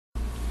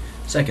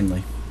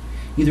Secondly,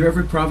 either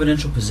every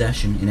providential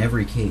possession in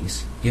every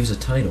case gives a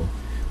title,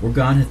 or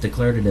God hath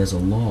declared it as a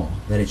law,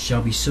 that it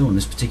shall be so in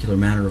this particular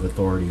matter of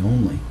authority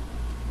only.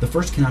 The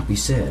first cannot be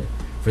said,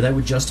 for that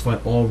would justify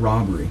all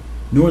robbery,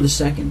 nor the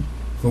second,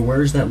 for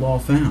where is that law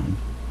found?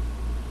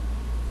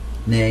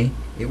 Nay,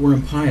 it were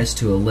impious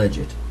to allege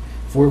it,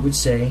 for it would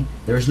say,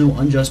 there is no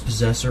unjust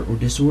possessor or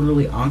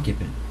disorderly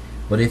occupant,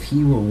 but if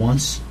he were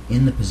once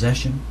in the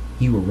possession,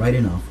 he were right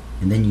enough,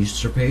 and then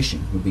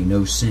usurpation would be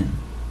no sin.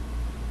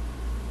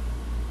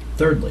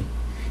 Thirdly,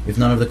 if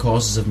none of the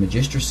causes of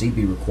magistracy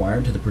be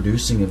required to the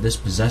producing of this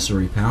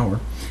possessory power,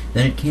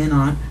 then it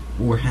cannot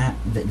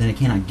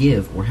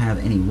give or have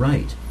any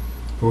right,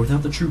 for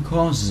without the true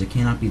causes it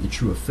cannot be the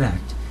true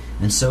effect,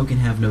 and so can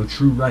have no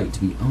true right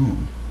to be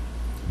owned.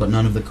 But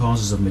none of the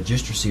causes of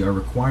magistracy are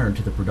required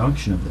to the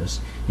production of this,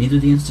 neither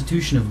the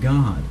institution of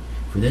God,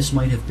 for this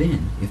might have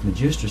been, if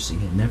magistracy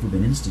had never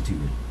been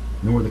instituted,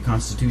 nor the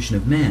constitution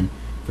of men,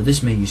 for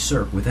this may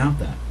usurp without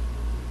that.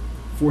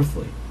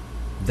 Fourthly,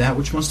 that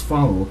which must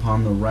follow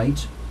upon the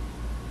right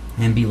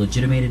and be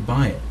legitimated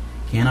by it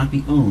cannot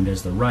be owned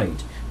as the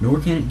right, nor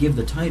can it give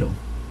the title.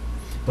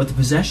 But the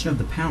possession of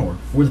the power,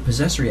 or the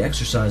possessory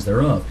exercise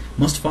thereof,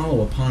 must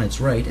follow upon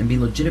its right and be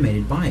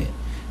legitimated by it.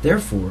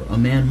 Therefore, a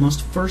man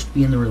must first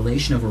be in the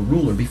relation of a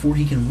ruler before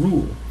he can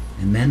rule,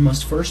 and men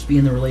must first be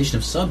in the relation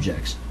of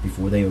subjects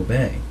before they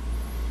obey.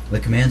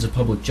 The commands of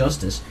public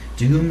justice,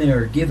 to whom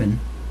are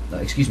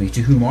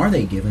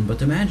they given but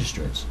to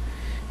magistrates?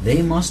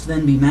 They must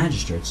then be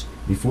magistrates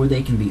before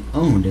they can be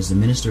owned as the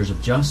ministers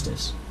of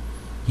justice.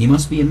 He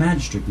must be a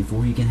magistrate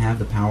before he can have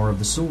the power of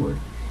the sword.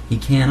 He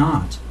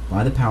cannot,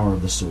 by the power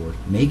of the sword,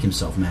 make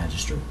himself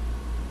magistrate.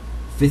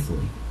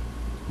 Fifthly,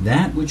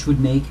 that which would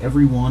make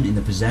every one in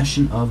the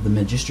possession of the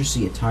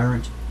magistracy a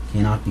tyrant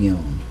cannot be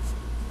owned.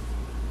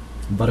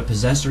 But a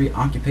possessory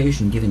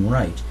occupation giving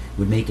right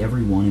would make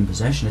every one in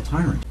possession a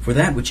tyrant. For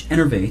that which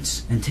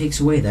enervates and takes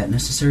away that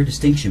necessary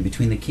distinction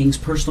between the king's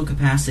personal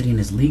capacity and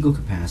his legal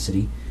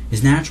capacity,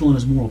 his natural and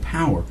his moral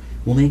power,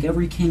 will make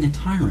every king a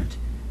tyrant,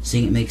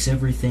 seeing it makes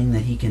everything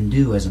that he can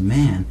do as a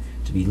man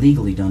to be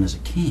legally done as a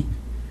king.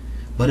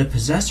 But a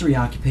possessory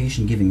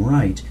occupation giving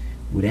right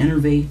would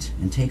enervate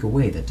and take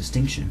away that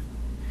distinction.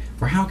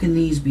 For how can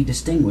these be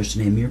distinguished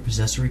in a mere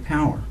possessory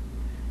power?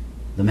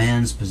 The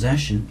man's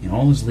possession in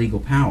all his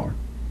legal power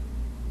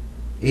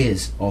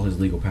is all his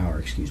legal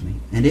power,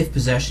 and if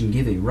possession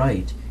give a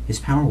right, his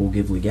power will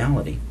give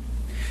legality.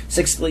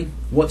 Sixthly,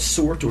 what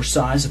sort or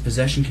size of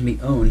possession can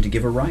be owned to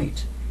give a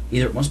right?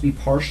 Either it must be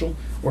partial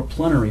or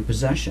plenary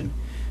possession.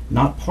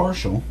 Not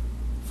partial,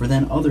 for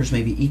then others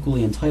may be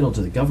equally entitled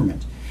to the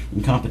government,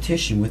 in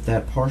competition with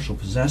that partial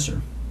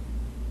possessor,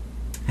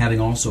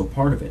 having also a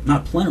part of it.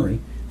 Not plenary,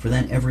 for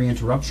then every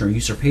interruption or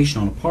usurpation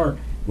on a part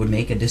would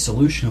make a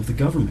dissolution of the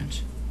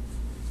government.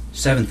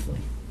 Seventhly,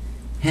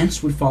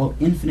 hence would follow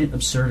infinite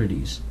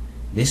absurdities.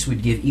 This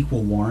would give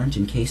equal warrant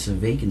in case of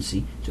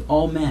vacancy to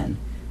all men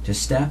to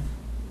step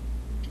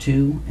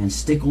to and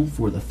stickle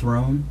for the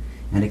throne,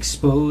 and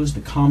expose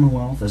the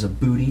commonwealth as a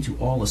booty to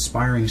all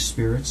aspiring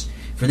spirits,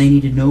 for they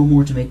needed no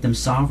more to make them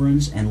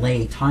sovereigns and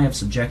lay a tie of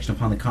subjection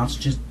upon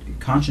the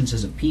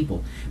consciences of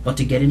people, but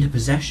to get into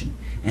possession,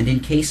 and in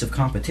case of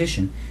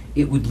competition,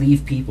 it would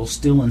leave people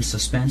still in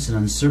suspense and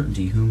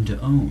uncertainty whom to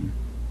own.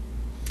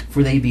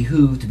 For they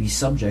behoved to be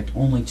subject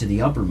only to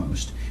the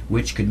uppermost,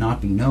 which could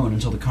not be known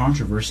until the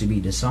controversy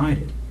be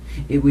decided.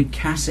 It would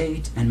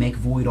cassate and make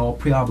void all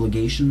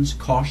pre-obligations,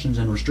 cautions,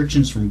 and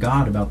restrictions from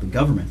God about the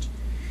government.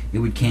 It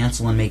would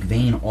cancel and make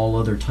vain all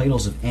other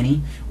titles of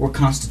any, or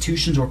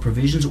constitutions, or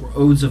provisions, or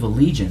oaths of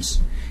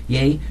allegiance.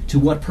 Yea, to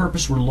what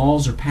purpose were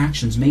laws or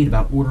pactions made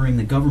about ordering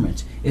the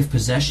government, if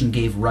possession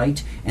gave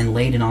right and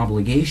laid an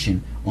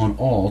obligation on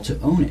all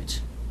to own it?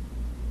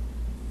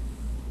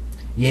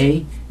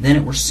 Yea, then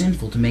it were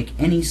sinful to make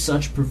any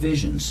such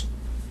provisions,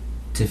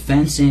 to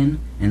fence in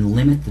and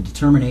limit the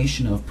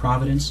determination of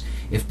providence,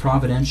 if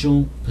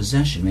providential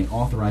possession may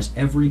authorize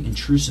every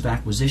intrusive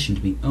acquisition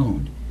to be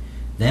owned.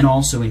 Then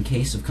also in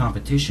case of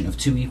competition of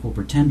two equal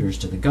pretenders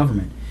to the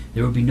government,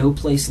 there would be no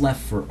place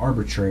left for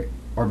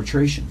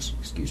arbitrations.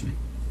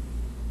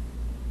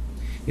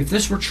 If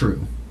this were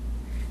true,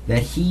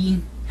 that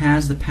he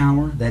has the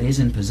power that is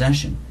in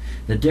possession,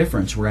 the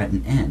difference were at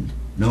an end.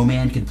 No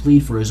man could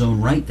plead for his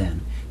own right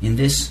then. In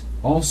this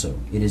also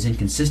it is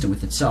inconsistent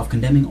with itself,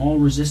 condemning all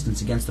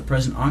resistance against the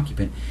present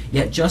occupant,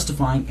 yet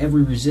justifying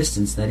every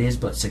resistance that is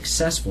but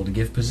successful to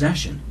give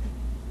possession.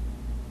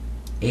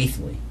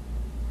 Eighthly,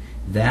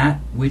 that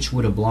which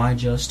would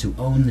oblige us to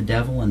own the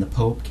devil and the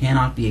Pope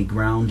cannot be a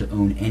ground to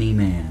own any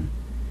man.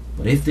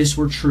 But if this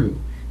were true,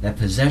 that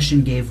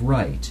possession gave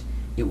right,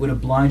 it would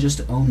oblige us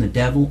to own the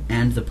devil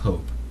and the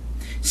Pope.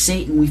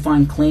 Satan we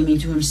find claiming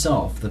to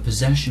himself the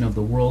possession of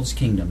the world's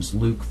kingdoms,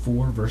 Luke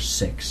 4, verse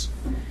 6,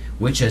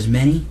 which as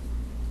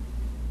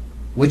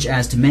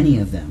to many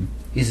of them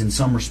is in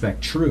some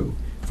respect true,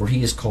 for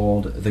he is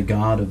called the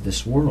God of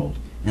this world,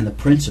 and the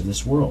prince of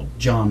this world,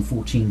 John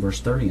 14,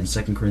 verse 30, and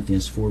 2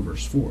 Corinthians 4,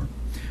 verse 4.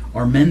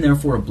 Are men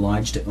therefore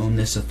obliged to own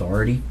this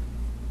authority?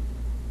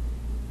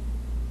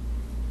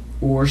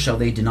 Or shall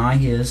they deny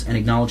his and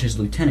acknowledge his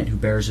lieutenant who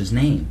bears his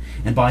name,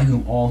 and by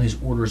whom all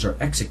his orders are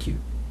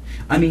executed?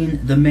 I mean,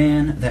 the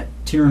man that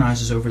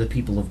tyrannizes over the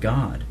people of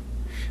God.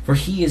 For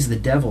he is the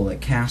devil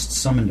that casts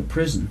some into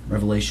prison,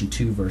 Revelation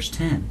 2, verse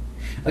 10.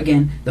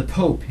 Again, the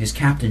Pope, his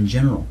captain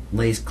general,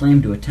 lays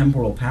claim to a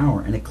temporal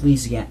power and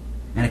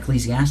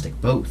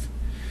ecclesiastic both,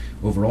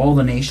 over all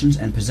the nations,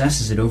 and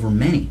possesses it over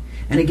many.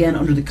 And again,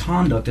 under the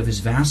conduct of his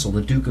vassal,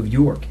 the Duke of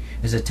York,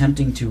 is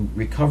attempting to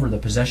recover the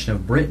possession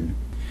of Britain.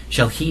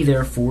 Shall he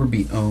therefore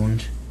be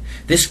owned?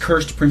 This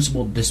cursed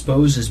principle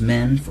disposes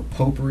men for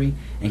popery,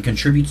 and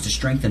contributes to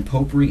strengthen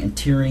popery and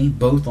tyranny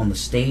both on the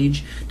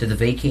stage to the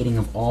vacating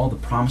of all the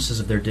promises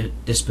of their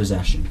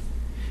dispossession.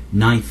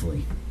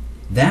 Ninthly,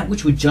 that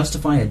which would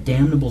justify a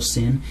damnable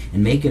sin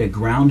and make it a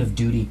ground of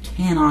duty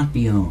cannot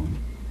be owned.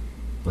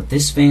 But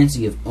this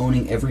fancy of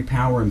owning every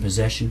power and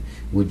possession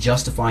would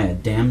justify a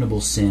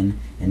damnable sin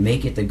and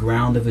make it the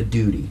ground of a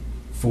duty,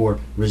 for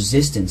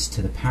resistance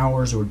to the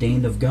powers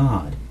ordained of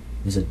God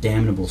is a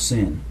damnable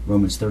sin,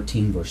 Romans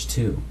 13, verse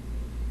 2.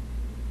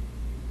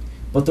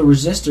 But the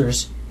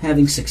resistors,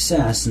 having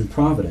success in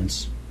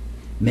providence,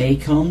 may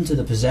come to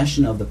the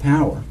possession of the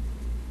power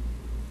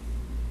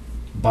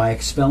by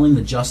expelling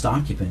the just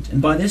occupant,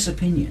 and by this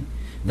opinion,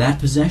 that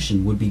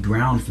possession would be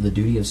ground for the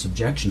duty of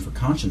subjection for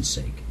conscience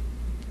sake.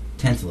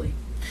 Tenthly,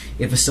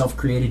 if a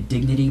self-created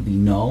dignity be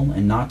null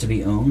and not to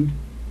be owned,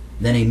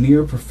 then a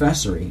mere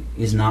professory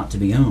is not to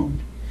be owned.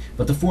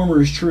 But the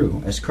former is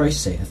true, as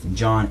Christ saith in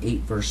John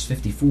 8, verse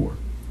 54,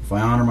 If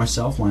I honor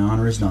myself, my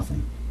honor is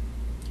nothing.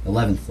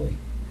 11thly,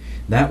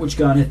 that which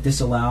God hath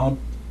disallowed,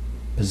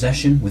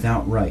 possession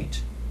without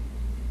right.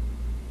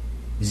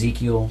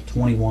 Ezekiel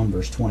 21,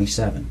 verse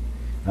 27,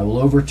 I will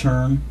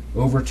overturn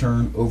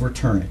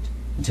it,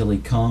 until he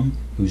come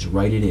whose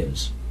right it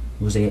is.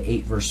 Hosea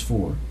 8, verse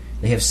 4,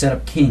 They have set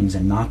up kings,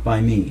 and not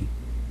by me.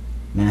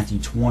 Matthew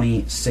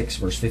 26,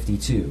 verse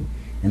 52,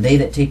 And they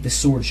that take the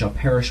sword shall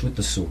perish with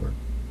the sword.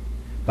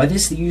 By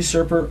this the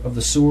usurper of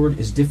the sword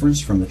is different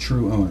from the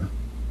true owner.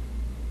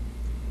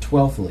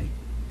 12thly,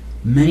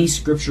 many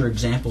scripture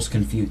examples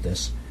confute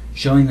this,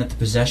 showing that the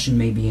possession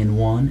may be in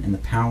one, and the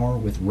power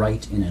with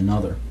right in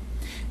another.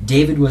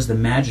 David was the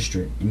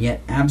magistrate, and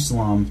yet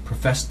Absalom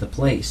professed the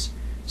place.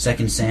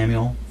 2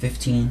 Samuel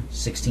 15,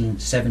 16,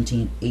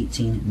 17,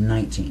 18,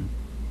 19.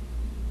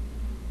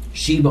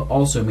 Sheba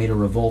also made a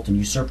revolt and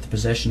usurped the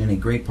possession in a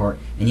great part,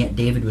 and yet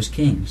David was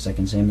king.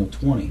 2 Samuel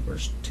 20,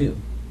 verse 2.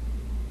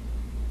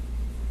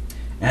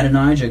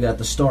 Adonijah got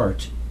the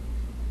start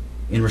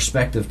in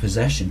respect of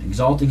possession,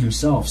 exalting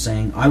himself,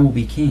 saying, I will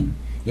be king.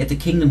 Yet the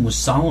kingdom was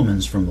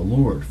Solomon's from the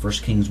Lord. 1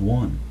 Kings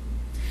 1.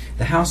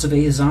 The house of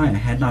Ahaziah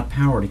had not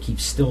power to keep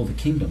still the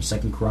kingdom.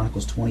 2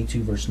 Chronicles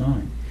 22, verse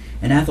 9.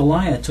 And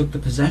Athaliah took the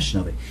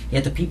possession of it.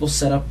 Yet the people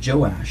set up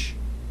Joash.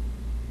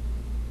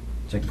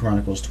 2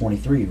 Chronicles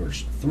 23,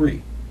 verse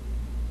 3.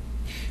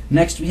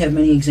 Next we have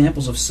many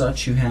examples of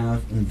such who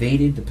have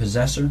invaded the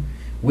possessor.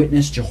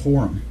 Witness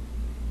Jehoram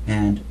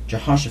and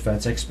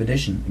Jehoshaphat's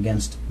expedition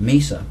against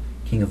Mesa,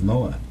 king of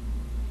Moab.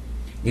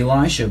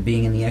 Elisha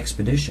being in the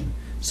expedition.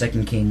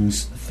 2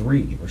 Kings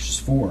 3, verses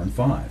 4 and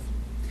 5.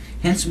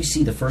 Hence we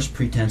see the first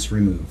pretense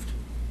removed.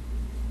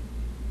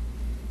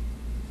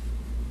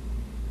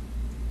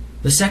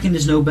 The second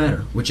is no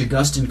better, which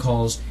Augustine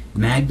calls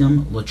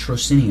magnum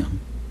latrocinium,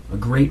 a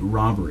great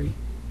robbery.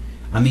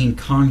 I mean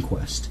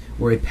conquest,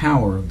 or a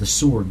power of the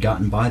sword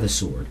gotten by the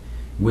sword,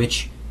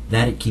 which,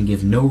 that it can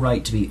give no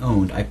right to be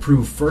owned, I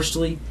prove,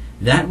 firstly,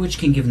 that which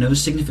can give no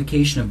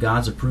signification of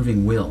God's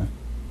approving will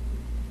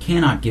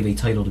cannot give a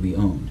title to be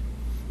owned.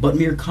 But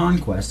mere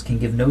conquest can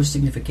give no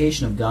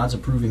signification of God's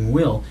approving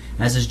will,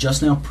 as is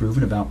just now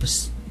proven about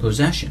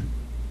possession.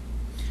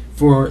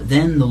 For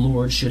then the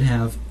Lord should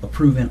have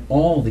approved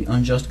all the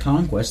unjust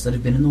conquests that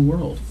have been in the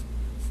world.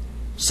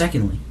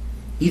 Secondly,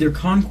 either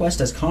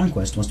conquest as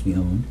conquest must be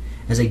owned,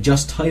 as a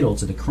just title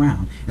to the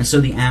crown, and so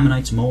the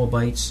Ammonites,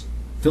 Moabites,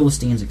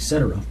 Philistines,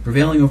 etc.,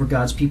 prevailing over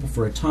God's people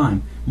for a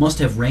time, must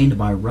have reigned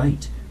by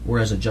right, or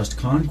as a just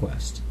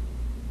conquest.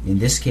 In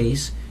this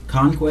case,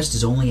 conquest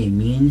is only a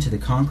mean to the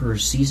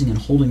conqueror's seizing and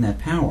holding that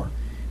power,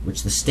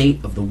 which the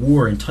state of the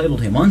war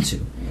entitled him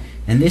unto,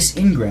 and this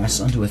ingress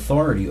unto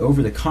authority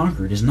over the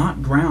conquered is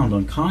not ground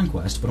on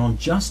conquest, but on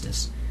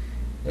justice.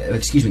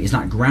 Is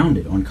not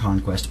grounded on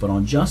conquest, but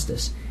on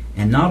justice,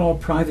 and not all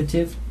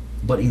privative,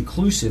 but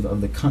inclusive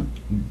of the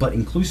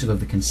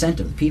consent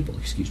of the people.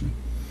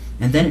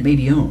 And then it may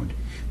be owned,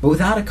 but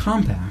without a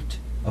compact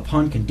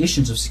upon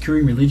conditions of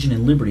securing religion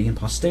and liberty and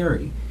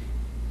posterity,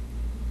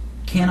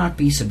 cannot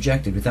be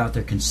subjected without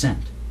their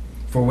consent.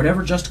 For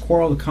whatever just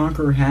quarrel the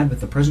conqueror had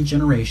with the present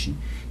generation,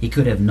 he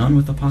could have none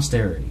with the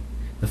posterity.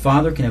 The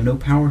father can have no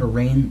power to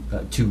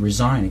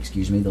resign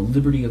the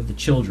liberty of the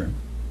children.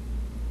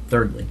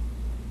 Thirdly,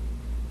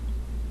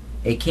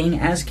 a king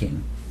as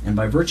king, and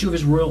by virtue of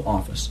his royal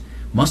office,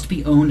 must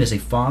be owned as a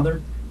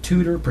father,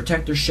 tutor,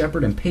 protector,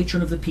 shepherd, and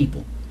patron of the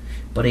people.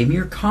 But a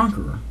mere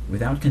conqueror,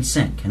 without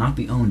consent, cannot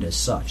be owned as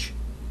such.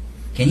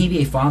 Can he be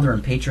a father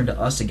and patron to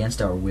us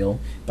against our will,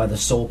 by the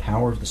sole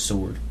power of the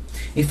sword?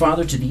 A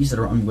father to these that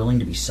are unwilling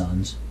to be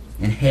sons,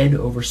 and head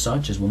over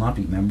such as will not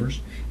be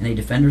members, and a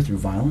defender through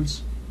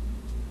violence?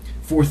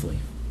 Fourthly,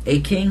 a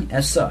king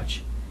as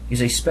such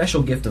is a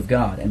special gift of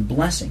God and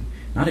blessing,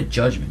 not a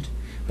judgment.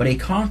 But a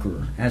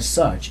conqueror as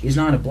such is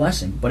not a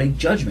blessing, but a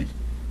judgment,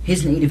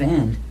 his native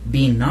end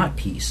being not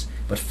peace,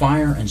 but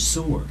fire and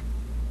sword.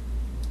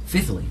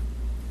 Fifthly,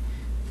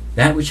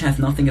 that which hath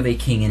nothing of a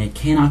king in it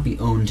cannot be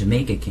owned to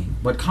make a king,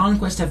 but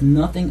conquest hath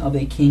nothing of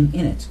a king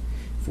in it.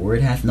 For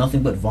it hath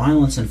nothing but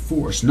violence and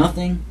force,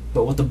 nothing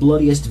but what the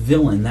bloodiest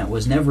villain that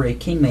was never a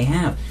king may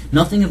have,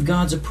 nothing of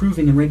God's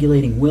approving and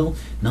regulating will,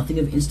 nothing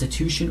of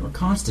institution or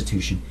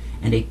constitution,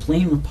 and a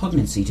plain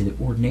repugnancy to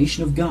the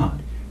ordination of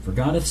God. For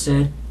God hath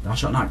said, Thou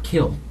shalt not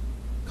kill.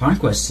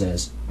 Conquest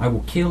says, I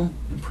will kill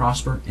and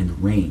prosper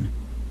and reign.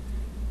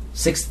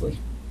 Sixthly,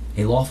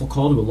 a lawful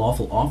call to a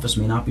lawful office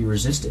may not be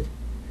resisted,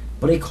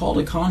 but a call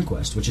to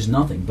conquest, which is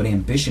nothing but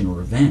ambition or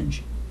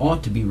revenge,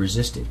 ought to be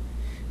resisted,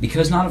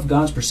 because not of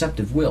God's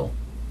preceptive will.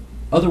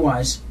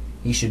 Otherwise,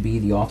 he should be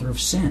the author of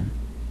sin.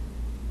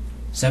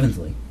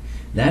 Seventhly,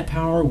 that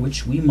power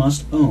which we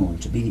must own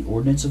to be the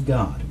ordinance of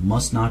God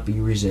must not be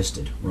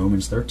resisted.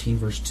 Romans 13,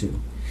 verse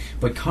 2.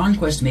 But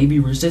conquest may be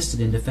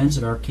resisted in defense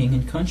of our king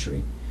and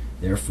country.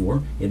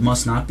 Therefore, it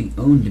must not be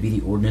owned to be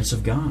the ordinance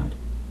of God.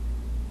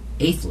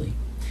 Eighthly,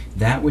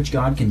 that which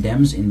God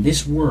condemns in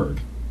His word,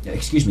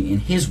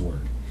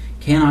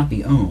 cannot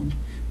be owned.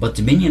 But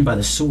dominion by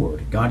the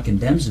sword, God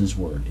condemns in His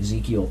word.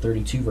 Ezekiel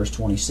 32, verse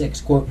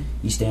 26, quote,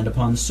 Ye stand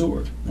upon the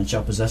sword, and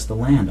shall possess the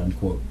land,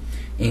 unquote.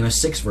 Amos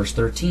 6, verse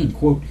 13,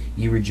 quote,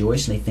 Ye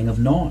rejoice in a thing of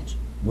naught,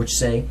 which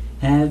say,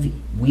 Have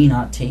we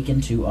not taken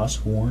to us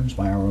horns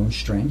by our own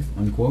strength,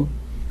 unquote.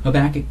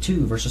 Habakkuk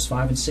 2, verses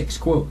 5 and 6,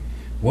 quote,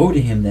 Woe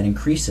to him that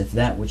increaseth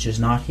that which is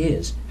not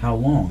his, how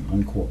long,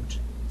 unquote,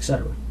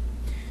 etc.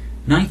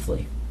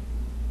 Ninthly,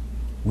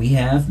 we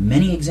have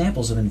many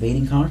examples of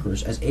invading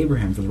conquerors, as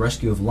Abraham for the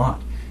rescue of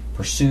Lot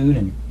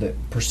pursued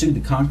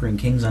the conquering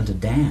kings unto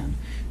Dan.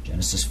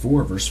 Genesis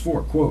 4, verse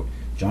 4, quote,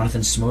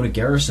 Jonathan smote a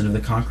garrison of the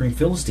conquering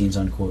Philistines,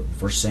 unquote.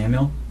 1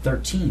 Samuel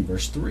 13,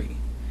 verse 3.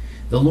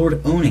 The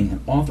Lord owning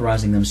and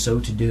authorizing them so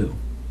to do.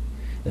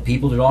 The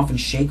people did often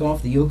shake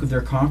off the yoke of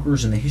their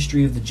conquerors in the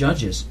history of the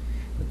judges,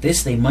 but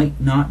this they might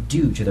not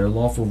do to their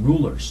lawful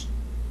rulers.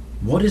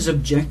 What is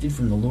objected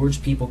from the Lord's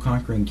people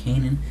conquering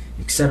Canaan,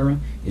 etc.,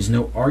 is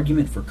no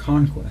argument for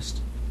conquest.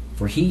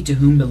 For he to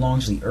whom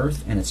belongs the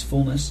earth and its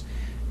fullness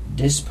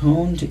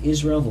disponed to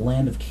Israel the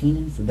land of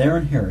Canaan for their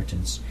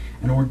inheritance,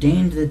 and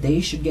ordained that they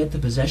should get the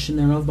possession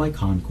thereof by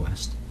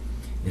conquest.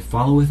 It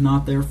followeth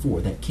not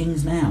therefore that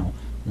kings now,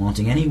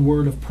 wanting any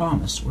word of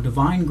promise or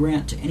divine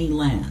grant to any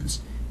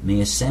lands,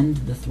 may ascend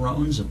to the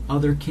thrones of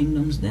other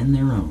kingdoms than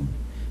their own,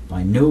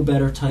 by no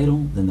better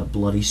title than the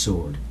bloody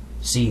sword.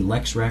 See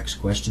Lex Rex,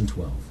 question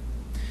 12.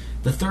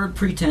 The third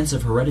pretense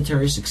of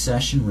hereditary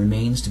succession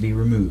remains to be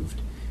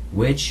removed,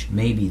 which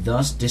may be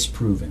thus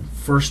disproven.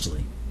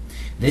 Firstly,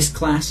 this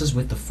classes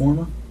with the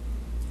former,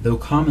 though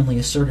commonly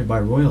asserted by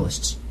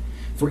royalists,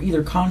 for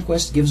either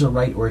conquest gives a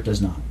right or it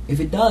does not. If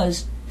it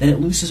does, then it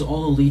looses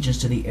all allegiance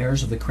to the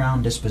heirs of the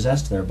crown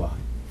dispossessed thereby.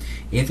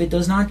 If it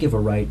does not give a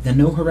right, then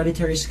no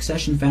hereditary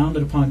succession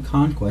founded upon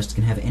conquest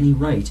can have any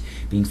right,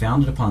 being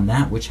founded upon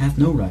that which hath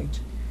no right.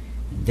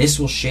 And this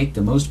will shake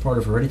the most part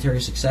of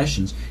hereditary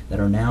successions that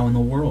are now in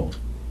the world.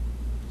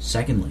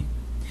 Secondly,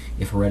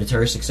 if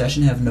hereditary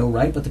succession have no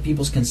right but the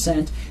people's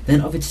consent,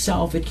 then of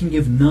itself it can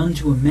give none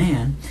to a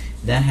man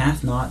that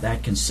hath not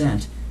that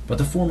consent, but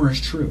the former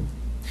is true.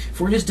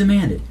 For it is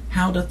demanded,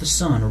 how doth the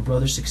son or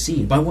brother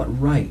succeed? By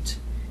what right?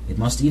 It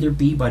must either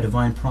be by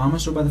divine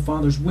promise or by the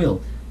father's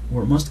will,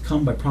 or it must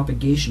come by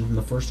propagation from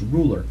the first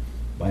ruler,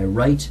 by a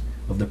right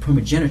of the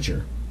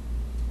primogeniture.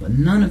 But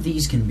none of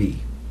these can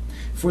be.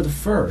 For the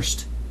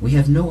first, we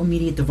have no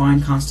immediate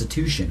divine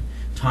constitution,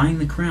 tying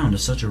the crown to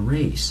such a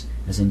race,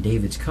 as in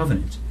David's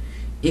covenant.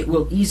 It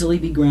will easily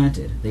be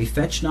granted. They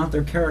fetch not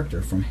their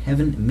character from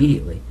heaven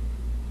immediately,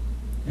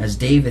 as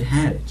David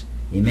had it,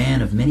 a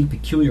man of many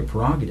peculiar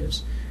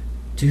prerogatives,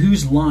 to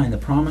whose line the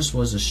promise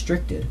was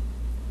restricted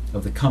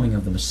of the coming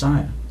of the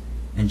Messiah,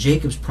 and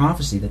Jacob's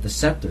prophecy that the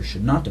scepter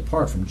should not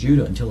depart from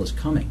Judah until his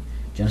coming,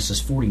 Genesis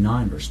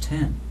 49, verse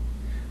 10,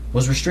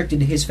 was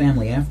restricted to his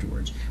family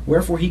afterwards.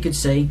 Wherefore he could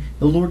say,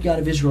 The Lord God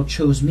of Israel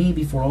chose me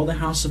before all the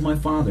house of my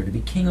father to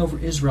be king over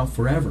Israel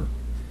forever.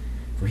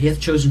 For he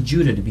hath chosen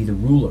Judah to be the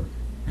ruler,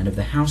 and of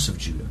the house of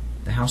Judah,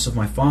 the house of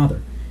my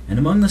father. And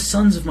among the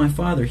sons of my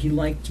father he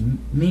liked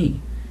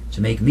me,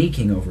 to make me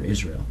king over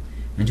Israel.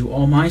 And to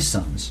all my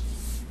sons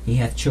he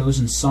hath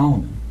chosen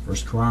Solomon. 1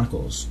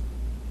 Chronicles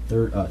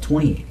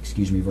 28,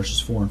 verses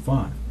 4 and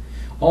 5.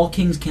 All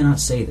kings cannot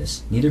say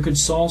this, neither could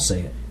Saul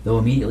say it, though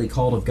immediately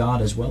called of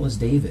God as well as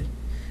David.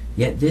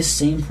 Yet this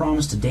same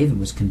promise to David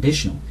was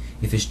conditional,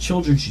 if his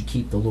children should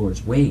keep the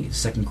Lord's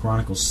ways. 2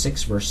 Chronicles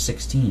 6, verse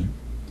 16.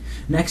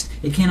 Next,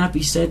 it cannot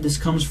be said this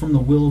comes from the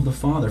will of the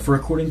Father, for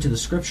according to the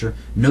Scripture,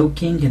 no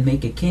king can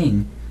make a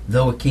king,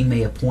 though a king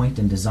may appoint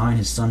and design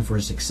his son for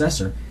his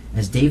successor,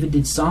 as David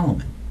did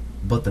Solomon,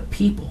 but the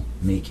people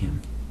make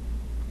him.